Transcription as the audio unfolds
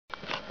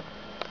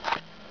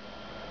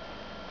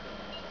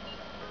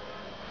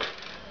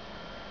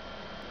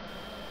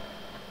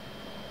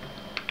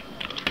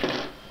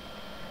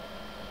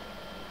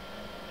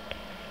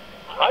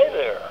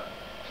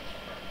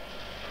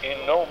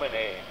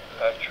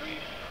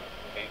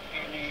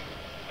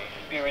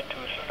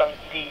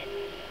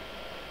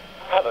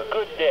a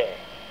good day.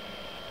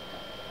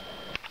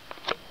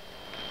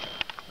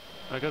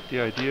 I got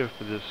the idea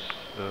for this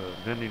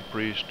vending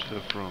priest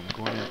from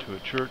going into a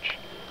church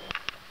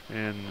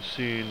and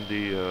seeing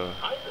the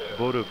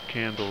votive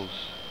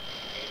candles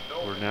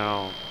were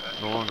now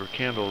no longer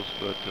candles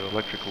but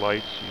electric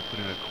lights. You put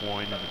in a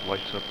coin and it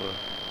lights up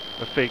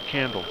a fake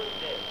candle.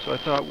 So I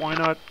thought, why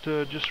not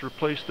just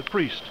replace the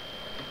priest?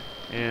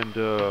 And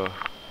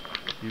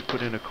you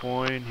put in a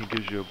coin, he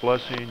gives you a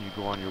blessing, you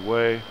go on your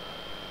way.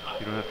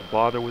 You don't have to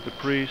bother with the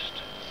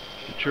priest.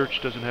 The church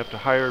doesn't have to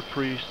hire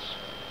priests.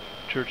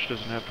 The church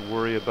doesn't have to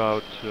worry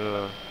about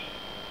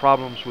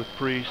problems with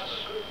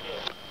priests,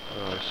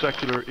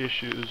 secular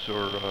issues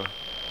or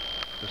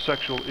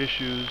sexual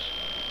issues,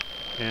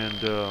 and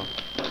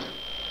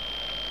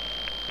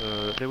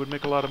they would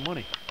make a lot of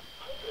money.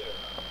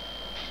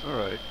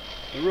 Alright,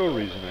 the real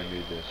reason I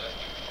made this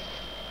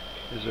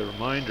is a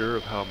reminder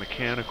of how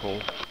mechanical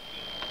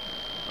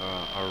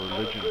our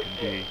religion can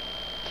be.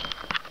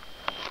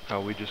 How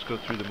we just go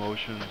through the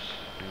motions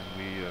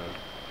and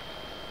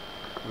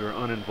we are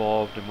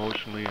uninvolved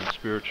emotionally and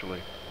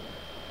spiritually.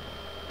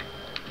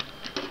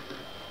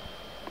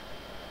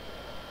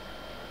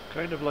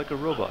 Kind of like a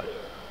robot.